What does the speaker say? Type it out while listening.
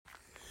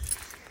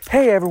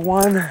Hey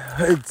everyone,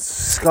 it's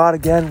Scott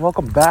again.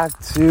 Welcome back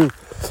to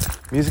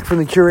Music from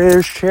the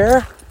Curator's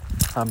Chair.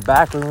 I'm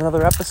back with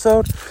another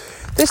episode.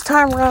 This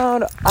time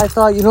around, I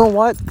thought, you know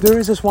what? There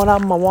is this one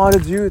album I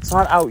wanted to do. It's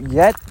not out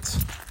yet,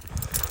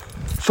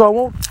 so I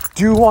won't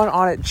do one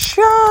on it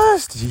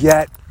just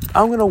yet.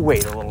 I'm going to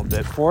wait a little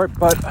bit for it,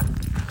 but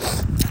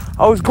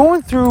I was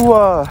going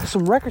through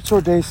some Record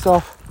Store Day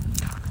stuff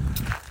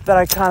that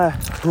I kind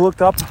of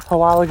looked up a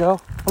while ago.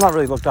 Well, not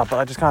really looked up, but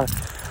I just kind of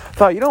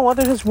thought, you know what,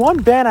 there's this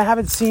one band I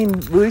haven't seen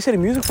release any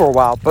music for a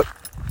while, but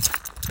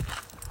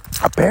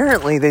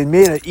apparently they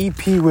made an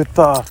EP with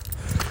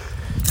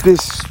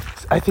this,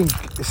 I think,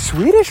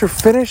 Swedish or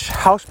Finnish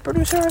house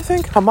producer, I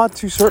think. I'm not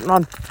too certain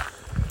on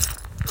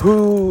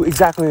who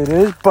exactly it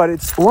is, but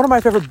it's one of my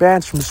favorite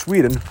bands from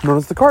Sweden, known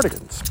as the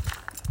Cardigans.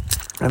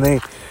 And they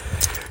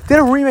did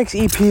a remix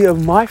EP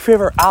of my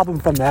favorite album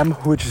from them,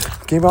 which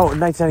came out in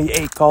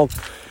 1998, called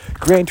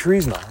Gran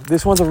Turismo.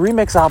 This one's a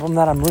remix album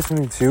that I'm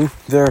listening to.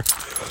 Their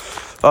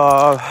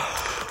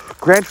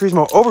Gran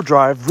Turismo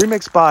Overdrive,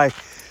 remixed by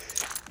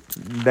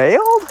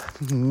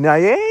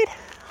Nayade?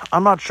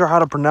 I'm not sure how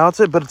to pronounce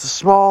it, but it's a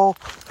small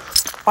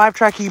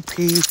 5-track EP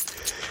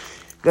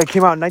that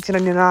came out in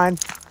 1999.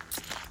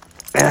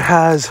 And it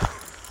has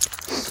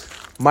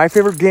My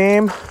Favorite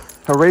Game,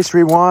 Erase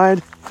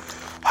Rewind,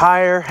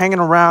 Higher, Hanging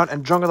Around,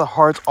 and Junk of the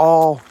Hearts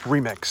all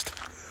remixed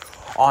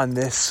on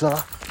this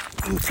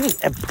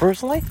EP. And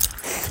personally,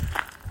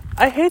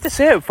 I hate to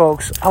say it,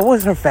 folks, I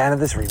wasn't a fan of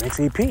this remix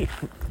EP.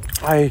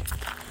 I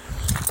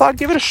thought I'd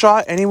give it a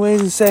shot anyways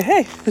and say,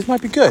 hey, this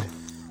might be good.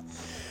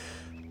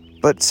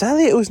 But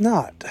sadly, it was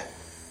not.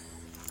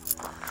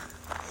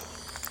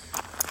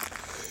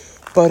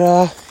 But,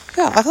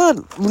 yeah, I thought I'd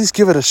at least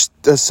give it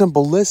a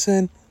simple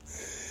listen.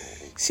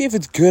 See if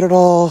it's good at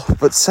all.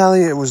 But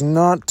sadly, it was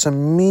not to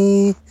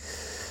me.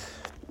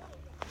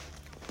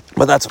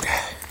 But that's okay.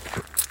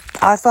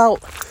 I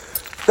felt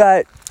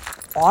that,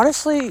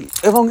 honestly,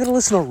 if I'm going to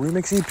listen to a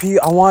remix EP,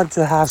 I want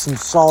to have some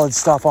solid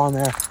stuff on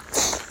there.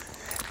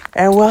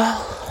 And,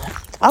 well,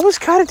 I was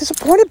kind of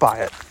disappointed by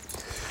it.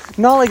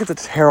 Not like it's a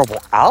terrible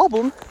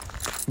album,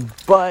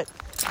 but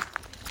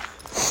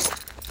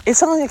it's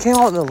something that came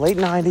out in the late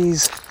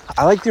 90s.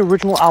 I like the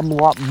original album a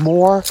lot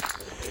more.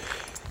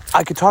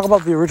 I could talk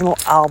about the original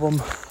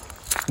album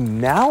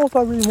now if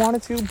I really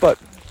wanted to, but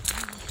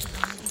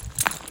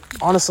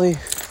honestly,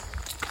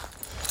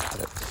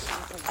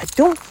 I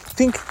don't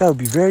think that would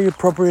be very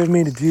appropriate of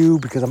me to do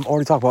because I'm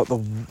already talking about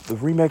the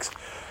remix.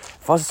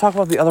 If I was to talk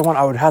about the other one,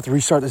 I would have to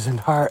restart this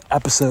entire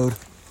episode,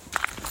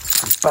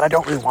 but I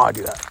don't really want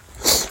to do that.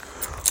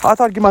 I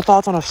thought I'd give my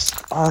thoughts on a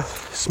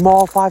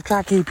small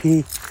 5-track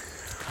EP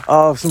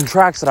of some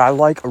tracks that I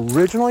like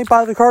originally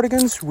by the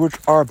Cardigans, which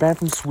are a band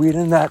from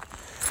Sweden that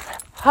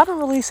haven't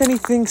released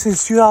anything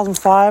since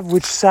 2005,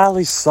 which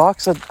sadly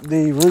sucks that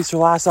they released their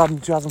last album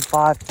in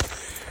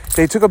 2005.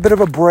 They took a bit of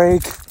a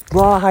break,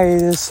 went on a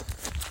hiatus,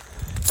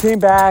 came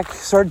back,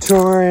 started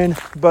touring,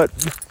 but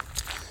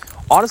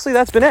honestly,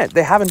 that's been it.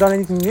 They haven't done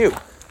anything new,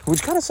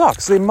 which kind of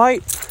sucks. They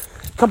might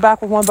come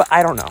back with one, but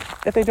I don't know.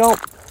 If they don't,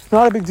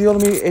 not a big deal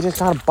to me. It just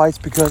kind of bites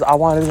because I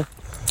wanted to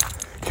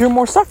hear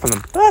more stuff from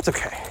them. But that's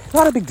okay.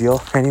 Not a big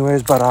deal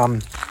anyways, but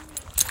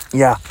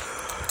yeah.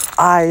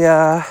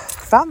 I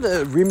found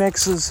the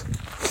remixes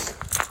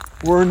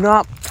were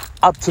not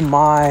up to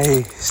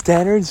my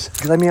standards.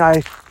 Because, I mean,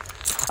 I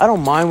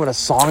don't mind when a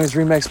song is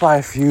remixed by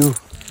a few,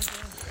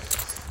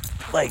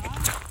 like,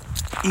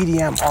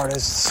 EDM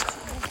artists.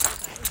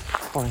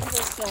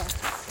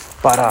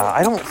 But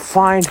I don't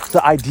find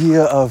the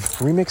idea of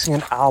remixing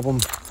an album.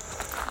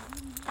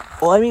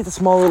 Well, I mean, it's a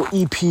small little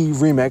EP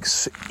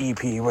remix,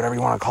 EP, whatever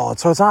you want to call it.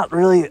 So it's not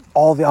really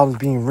all the albums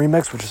being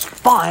remixed, which is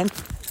fine.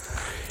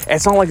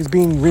 It's not like it's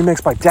being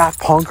remixed by Daft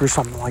Punk or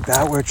something like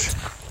that, which,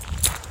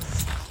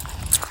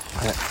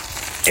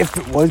 if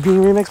it was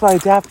being remixed by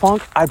Daft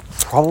Punk, I'd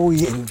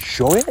probably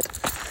enjoy it.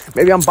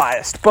 Maybe I'm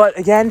biased. But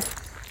again,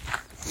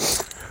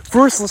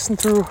 first listen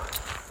through,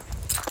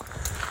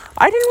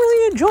 I didn't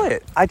really enjoy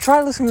it. I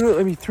tried listening to it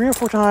maybe 3 or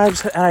 4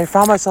 times, and I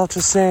found myself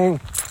just saying,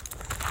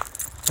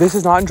 this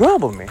is not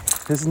enjoyable to me.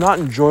 This is not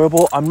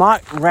enjoyable. I'm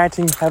not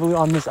ranting heavily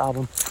on this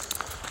album.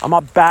 I'm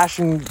not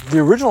bashing the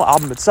original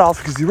album itself,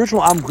 because the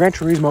original album, Gran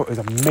Turismo, is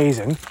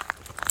amazing.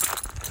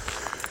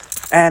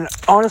 And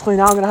honestly,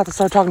 now I'm going to have to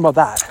start talking about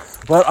that.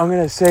 But I'm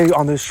going to say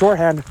on this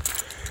shorthand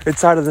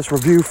inside of this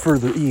review for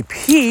the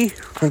EP,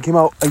 that came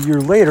out a year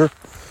later,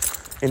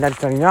 in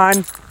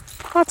 1999,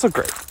 not so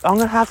great. I'm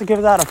going to have to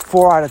give that a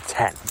 4 out of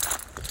 10.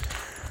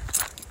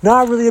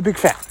 Not really a big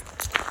fan.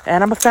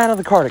 And I'm a fan of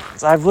the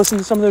Cardigans. I've listened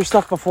to some of their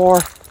stuff before,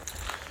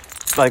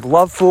 like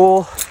Love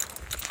Fool,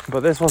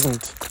 but this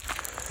wasn't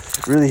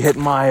really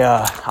hitting my,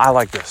 I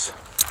like this.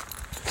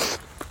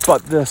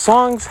 But the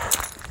songs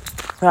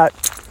that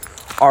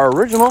are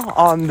original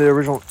on the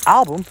original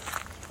album,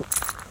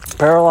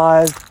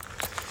 Paralyzed,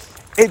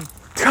 it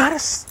kind of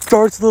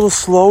starts a little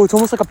slow. It's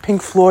almost like a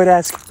Pink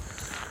Floyd-esque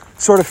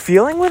sort of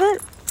feeling with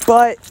it,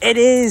 but it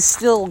is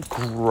still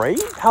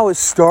great how it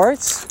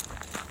starts.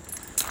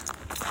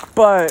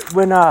 But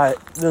when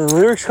the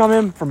lyrics come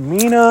in from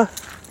Mina,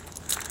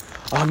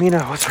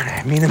 what's her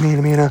name? Mina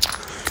Mobina,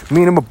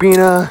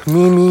 Mobina,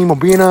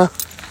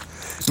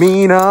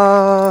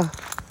 Mina.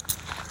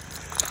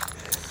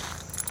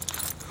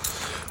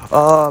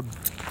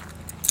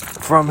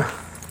 From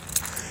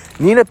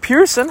Nina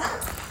Pearson,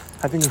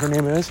 I think her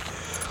name is.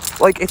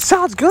 Like, it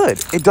sounds good.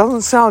 It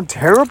doesn't sound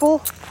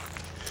terrible.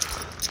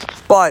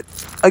 But,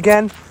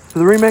 again,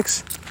 the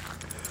remix,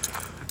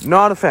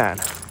 not a fan.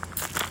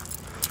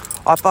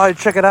 I thought I'd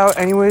check it out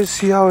anyways,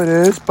 see how it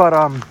is. But,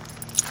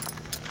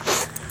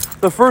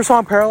 the first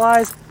song,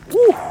 Paralyzed,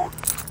 woo!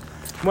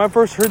 When I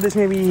first heard this,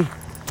 maybe,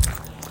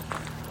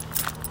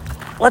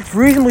 let's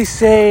reasonably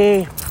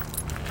say,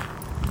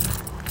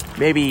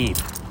 maybe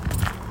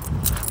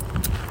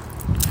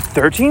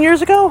 13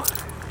 years ago?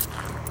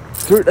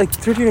 Like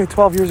 13 or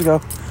 12 years ago.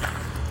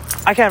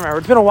 I can't remember.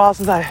 It's been a while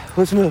since I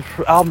listened to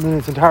the album in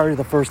its entirety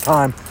the first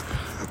time.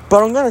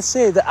 But I'm going to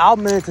say the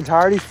album in its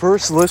entirety,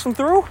 first listen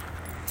through,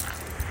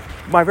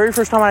 my very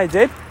first time I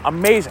did,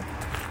 amazing.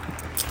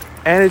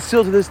 And it's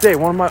still to this day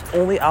one of my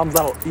only albums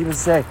that'll even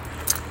say,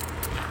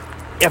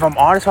 if I'm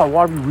honest, if I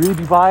want to really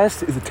be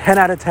biased, is a 10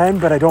 out of 10,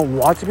 but I don't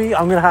want to be.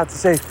 I'm going to have to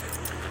say,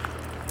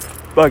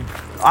 like,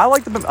 I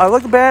like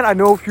the band. I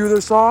know a few of their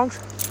songs.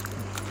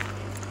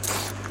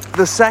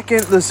 The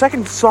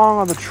second song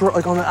on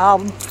the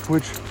album,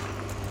 which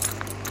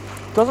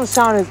doesn't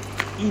sound as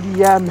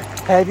EDM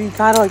heavy,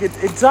 kind of like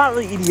it's not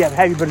really EDM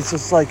heavy, but it's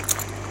just like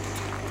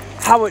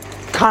how it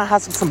kind of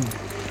has some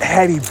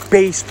heavy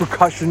bass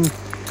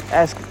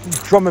percussion-esque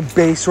drum and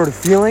bass sort of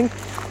feeling.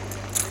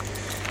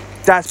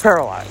 That's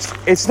Paralyzed.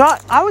 It's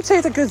not, I would say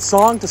it's a good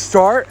song to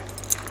start,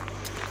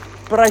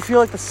 but I feel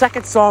like the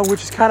second song,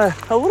 which is kind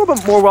of a little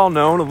bit more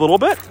well-known,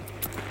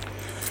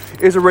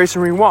 is Erase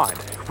and Rewind,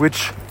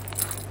 which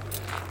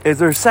is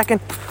their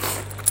second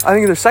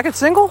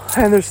single,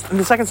 and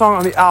the second song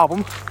on the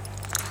album.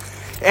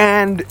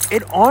 And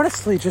it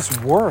honestly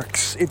just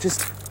works.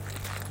 It's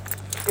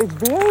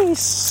very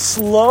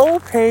slow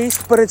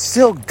paced, but it's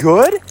still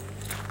good.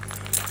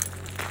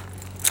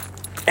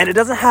 And it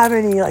doesn't have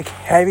any like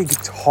heavy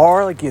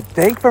guitar like you'd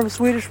think from a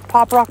Swedish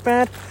pop rock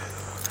band.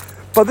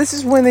 But this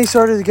is when they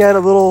started to get a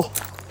little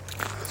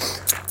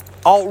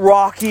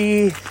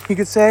alt-rocky, you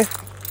could say.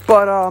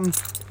 But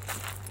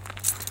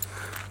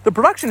the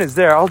production is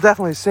there, I'll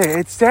definitely say.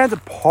 It stands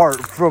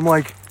apart from,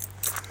 like,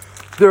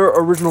 their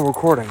original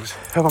recordings,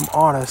 if I'm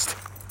honest.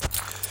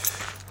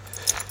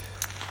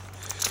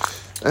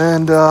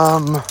 And,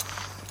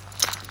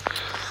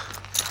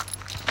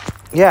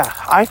 yeah,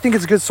 I think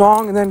it's a good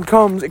song. And then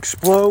comes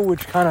Explode,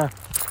 which kind of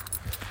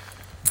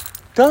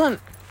doesn't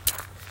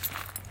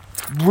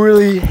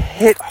really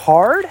hit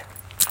hard.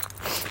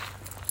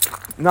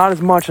 Not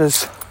as much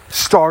as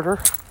Starter,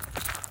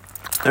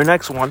 their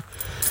next one,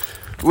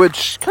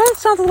 which kind of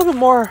sounds a little bit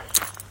more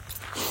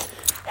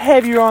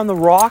heavier on the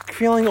rock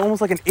feeling,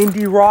 almost like an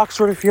indie rock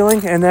sort of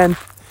feeling. And then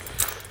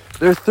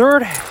their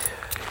third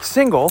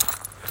single,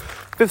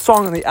 fifth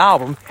song on the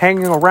album,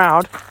 Hanging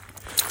Around,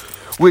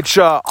 which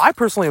I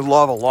personally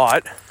love a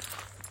lot,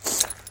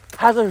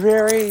 has a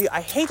very,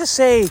 I hate to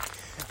say,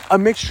 a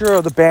mixture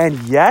of the band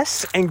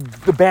Yes and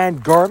the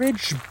band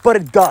Garbage, but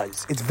it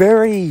does. It's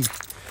very,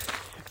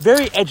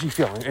 very edgy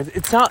feeling.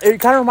 It kind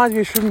of reminds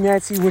me of Shirley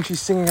Nancy when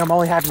she's singing I'm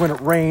Only Happy When It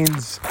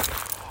Rains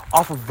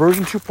off of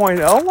version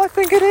 2.0, I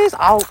think it is.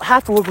 I'll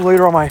have to look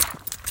later on my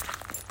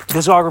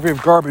discography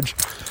of Garbage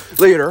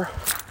later.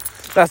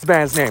 That's the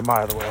band's name,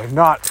 by the way. I'm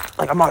not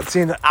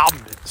saying the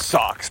album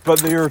sucks, but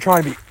they were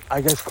trying to be,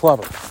 I guess,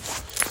 clever.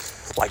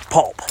 Like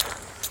Pulp.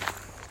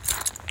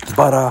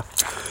 But,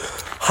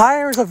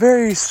 Higher is a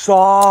very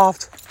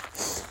soft,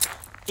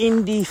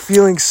 indie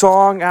feeling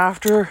song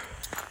after.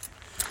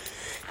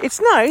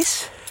 It's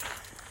nice.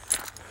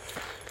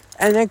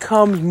 And then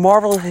comes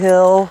Marble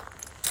Hill,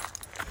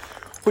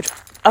 which,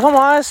 if I'm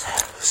honest,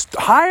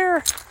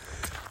 Higher,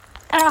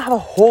 I don't have a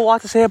whole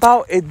lot to say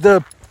about it.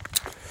 The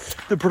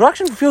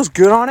production feels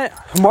good on it.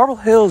 Marble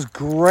Hill is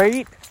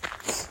great.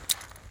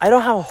 I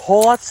don't have a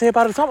whole lot to say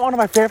about it. It's not one of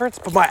my favorites,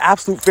 but my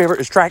absolute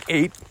favorite is track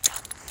 8,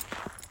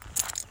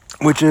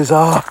 which is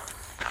the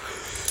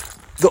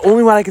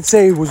only one I could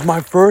say was my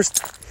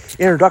first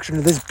introduction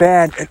to this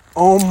band, and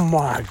oh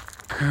my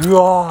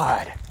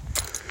god,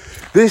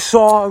 this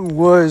song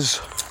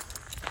was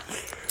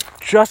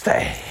just a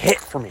hit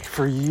for me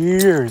for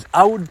years.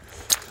 I would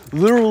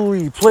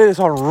literally play this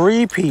on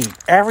repeat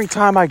every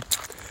time I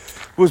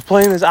was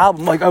playing this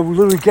album. Like, I would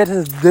literally get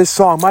to this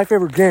song, My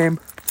Favorite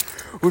Game,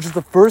 which is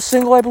the first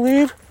single, I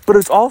believe, but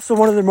it's also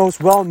one of their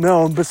most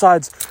well-known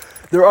besides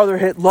their other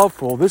hit,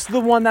 Loveful. This is the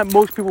one that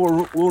most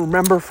people will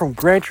remember from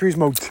Gran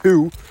Turismo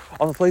 2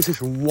 on the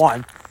PlayStation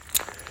 1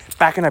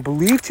 back in, I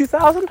believe,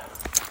 2000.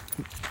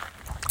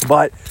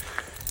 But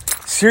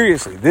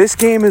seriously, this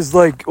game is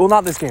like, well,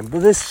 not this game,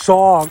 but this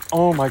song,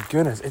 oh my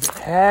goodness, it's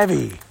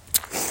heavy.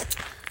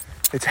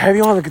 It's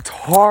heavy on the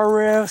guitar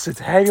riffs. It's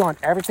heavy on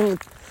everything.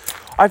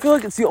 I feel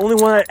like it's the only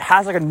one that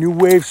has like a new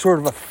wave sort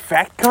of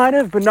effect, kind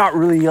of, but not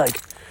really like,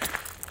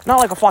 not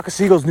like a Flock of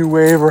Seagulls new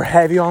wave or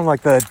heavy on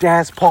like the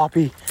dance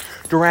poppy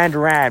Duran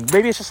Duran.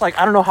 Maybe it's just like,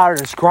 I don't know how to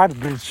describe it,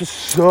 but it's just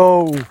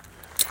so,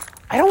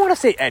 I don't want to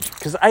say edgy,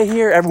 because I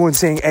hear everyone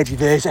saying edgy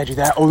this, edgy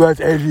that, oh, that's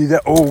edgy,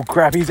 that, oh,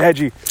 crap, he's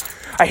edgy.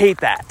 I hate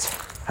that.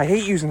 I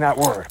hate using that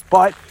word,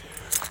 but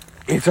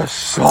it's a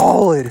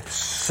solid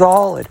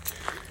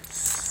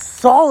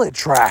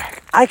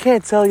track. I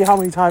can't tell you how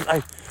many times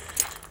I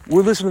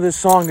would listen to this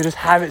song and just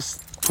have it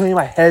play in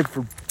my head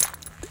for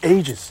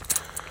ages.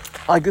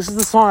 Like, this is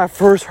the song I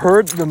first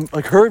heard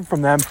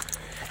from them,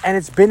 and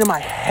it's been in my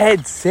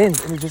head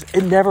since, and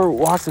it never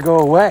wants to go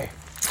away.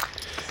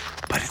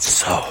 But it's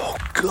so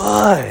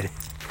good.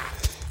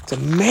 It's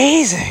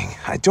amazing.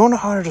 I don't know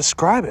how to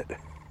describe it.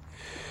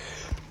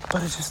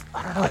 But it's just,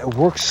 I don't know, it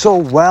works so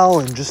well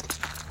and just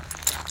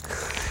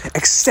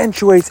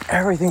accentuates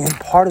everything in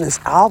part of this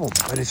album.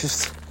 But it's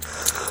just,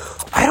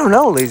 I don't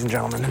know, ladies and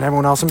gentlemen, and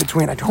everyone else in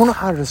between. I don't know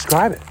how to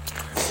describe it.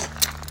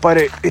 But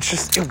it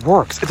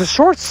works. It's a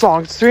short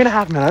song. It's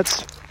 3.5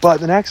 minutes. But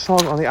the next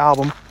song on the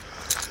album,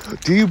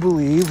 Do You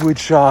Believe,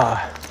 which kind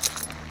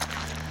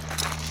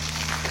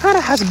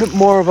of has a bit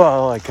more of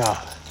a,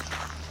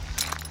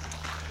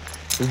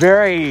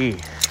 very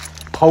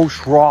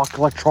post-rock,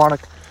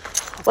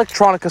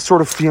 electronica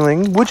sort of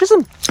feeling, which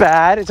isn't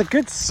bad. It's a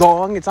good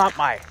song. It's not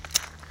I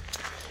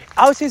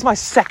would say it's my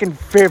second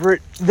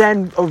favorite,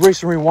 then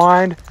Erase and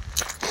Rewind.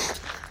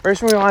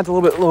 Erase and Rewind's a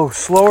little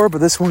slower, but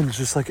this one's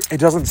just like, it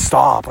doesn't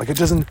stop. Like, it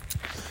doesn't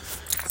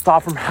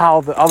stop from how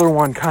the other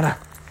one kind of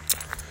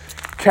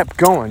kept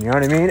going, you know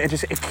what I mean? It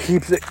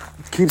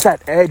keeps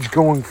that edge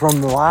going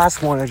from the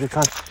last one. It just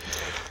kind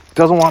of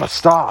doesn't want to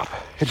stop.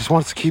 It just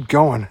wants to keep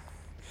going.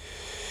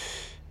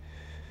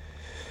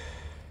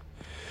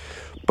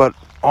 But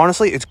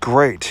honestly, it's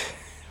great.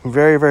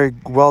 Very, very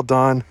well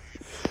done.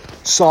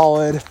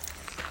 Solid.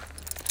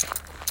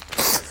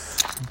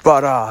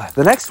 But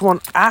the next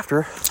one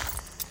after,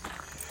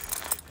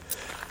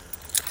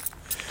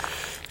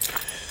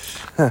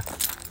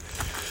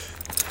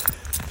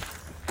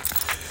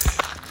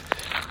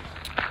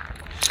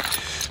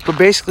 but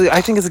basically,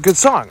 I think it's a good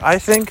song. I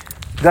think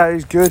that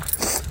is good.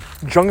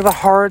 Junk of the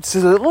Hearts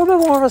is a little bit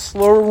more of a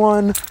slower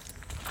one.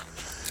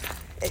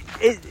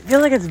 It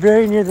feels like it's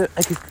very near the,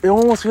 like, it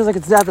almost feels like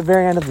it's at the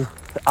very end of the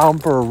album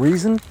for a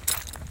reason.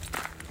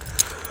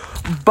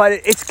 But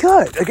it's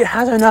good. Like, it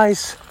has a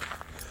nice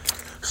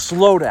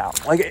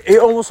slowdown. Like, it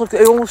almost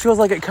feels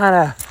like it kind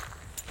of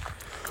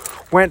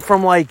went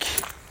from like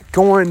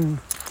going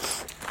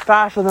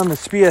faster than the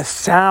speed of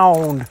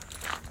sound,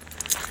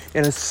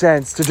 in a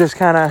sense, to just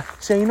kind of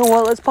say, you know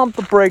what, let's pump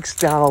the brakes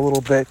down a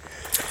little bit.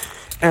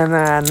 And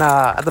then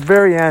at the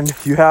very end,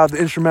 you have the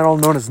instrumental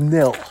known as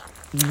Nil,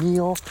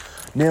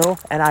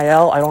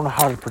 N-I-L. I don't know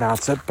how to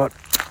pronounce it, but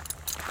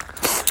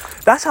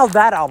that's how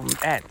that album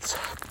ends.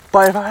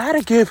 But if I had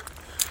to give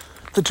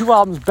the two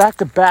albums back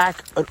to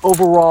back an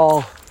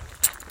overall,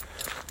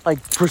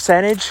 like,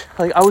 percentage,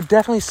 like, I would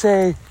definitely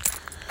say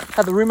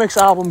that the remix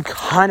album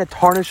kind of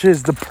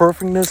tarnishes the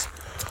perfectness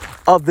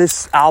of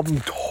this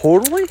album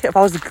totally, if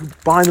I was to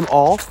combine them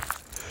all,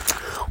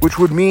 which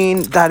would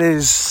mean that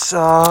is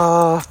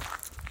about,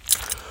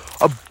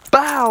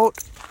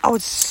 I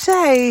would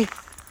say,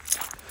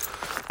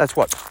 that's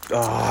what,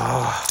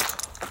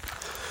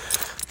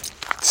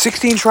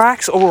 16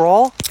 tracks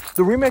overall.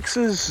 The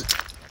remixes,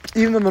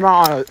 even though they're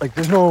not on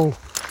there's no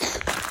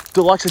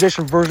deluxe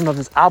edition version of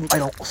this album, I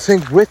don't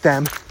think, with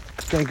them,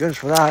 thank goodness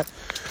for that,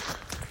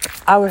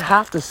 I would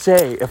have to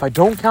say, if I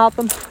don't count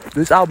them,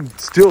 this album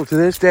still to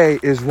this day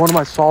is one of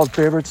my solid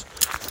favorites.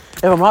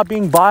 If I'm not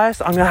being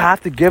biased, I'm gonna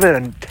have to give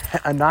it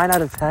a 9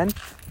 out of 10,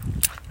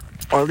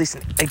 or at least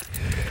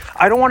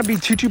I don't want to be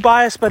too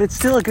biased, but it's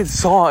still a good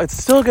song. It's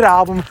still a good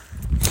album.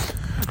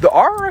 The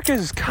artwork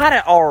is kind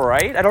of all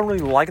right. I don't really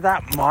like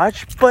that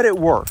much, but it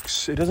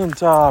works. It doesn't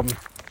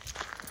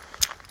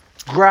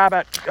grab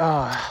at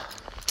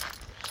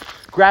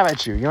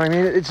you. You know what I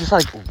mean? It's just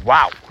like,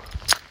 wow.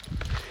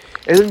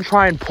 It doesn't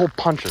try and pull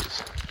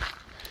punches.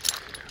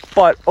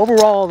 But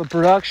overall, the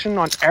production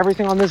on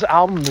everything on this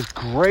album is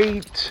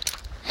great.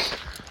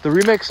 The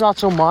remix, not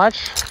so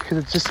much,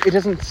 because it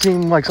doesn't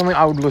seem like something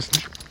I would listen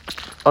to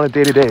on a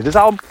day-to-day. This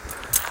album,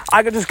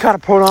 I could just kind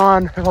of put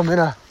on if I'm in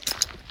a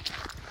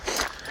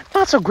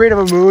not so great of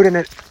a mood, and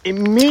it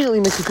immediately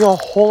makes me feel a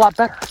whole lot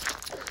better.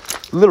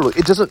 Literally,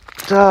 it doesn't,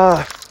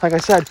 like I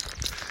said,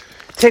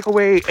 take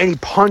away any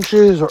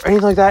punches or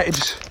anything like that. It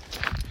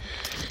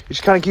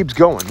just kind of keeps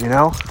going, you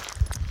know?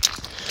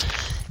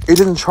 It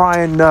doesn't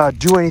try and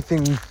do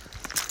anything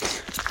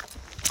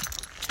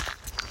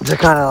to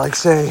kind of like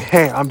say,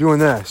 hey, I'm doing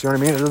this. You know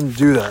what I mean? It doesn't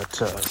do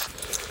that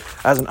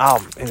as an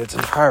album in its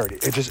entirety.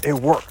 It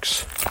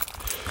works.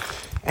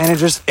 And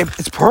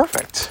it's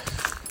perfect.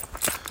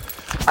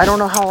 I don't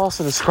know how else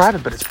to describe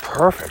it, but it's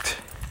perfect.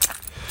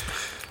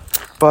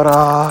 But,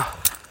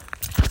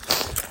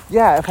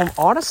 yeah, if I'm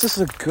honest, this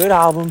is a good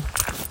album.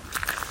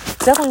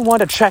 Definitely one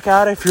to check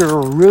out if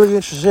you're really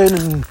interested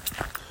in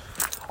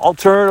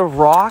alternative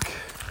rock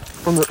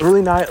from the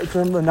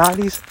from the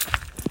 90s.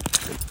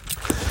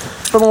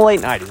 From the late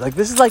 90s. Like,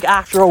 this is like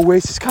after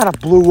Oasis kind of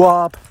blew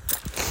up.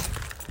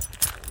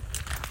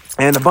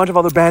 And a bunch of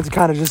other bands have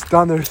kind of just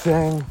done their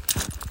thing.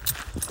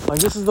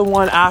 Like, this is the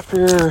one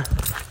after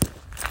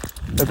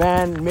the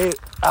band made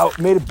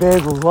it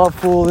big with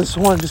Loveful. This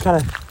one just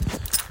kind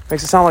of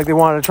makes it sound like they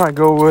wanted to try and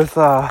go with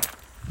the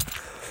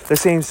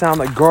same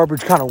sound that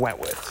Garbage kind of went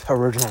with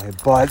originally.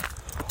 But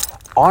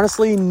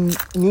honestly,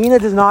 Nina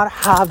does not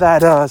have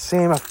that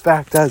same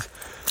effect as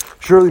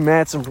Shirley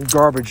Manson from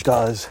Garbage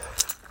does.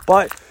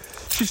 But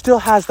she still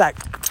has that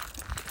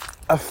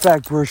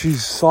effect where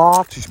she's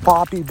soft, she's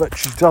poppy, but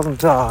she doesn't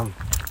try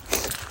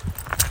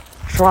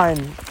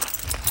and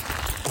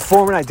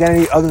form an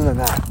identity other than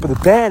that. But the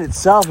band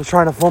itself is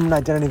trying to form an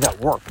identity that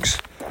works.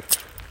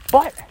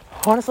 But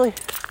honestly,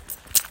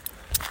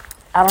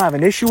 I don't have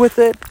an issue with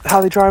it,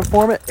 how they try and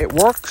form it. It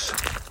works.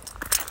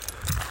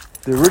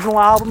 The original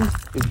album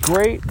is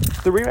great.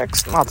 The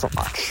remix, not so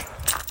much.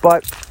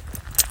 But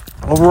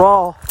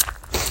overall,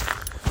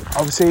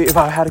 I would say if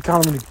I had to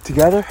count them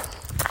together,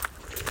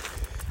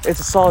 it's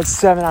a solid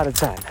 7 out of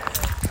 10.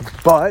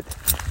 But,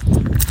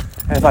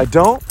 and if I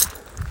don't,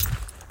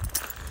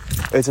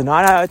 it's a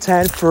 9 out of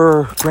 10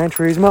 for Gran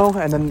Turismo,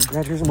 and then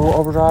Gran Turismo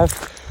Overdrive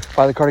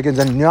by the Cardigans,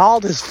 and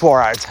Nald is 4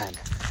 out of 10.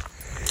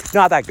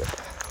 Not that good.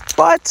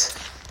 But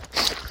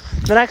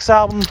the next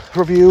album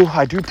review,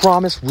 I do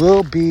promise,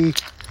 will be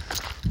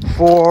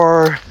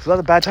for Let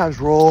the Bad Times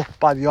Roll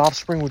by The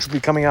Offspring, which will be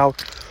coming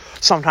out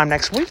sometime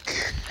next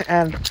week.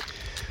 And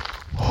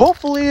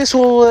hopefully this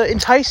will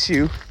entice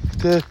you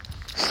to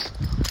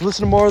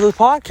listen to more of the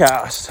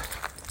podcast.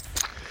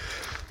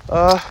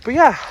 But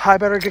yeah, I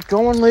better get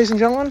going, ladies and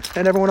gentlemen,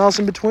 and everyone else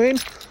in between.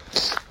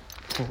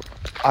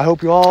 I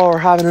hope you all are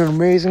having an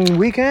amazing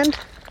weekend.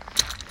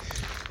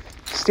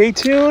 Stay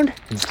tuned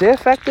and stay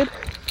affected.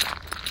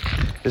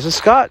 This is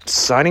Scott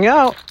signing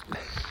out.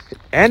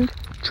 End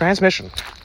transmission.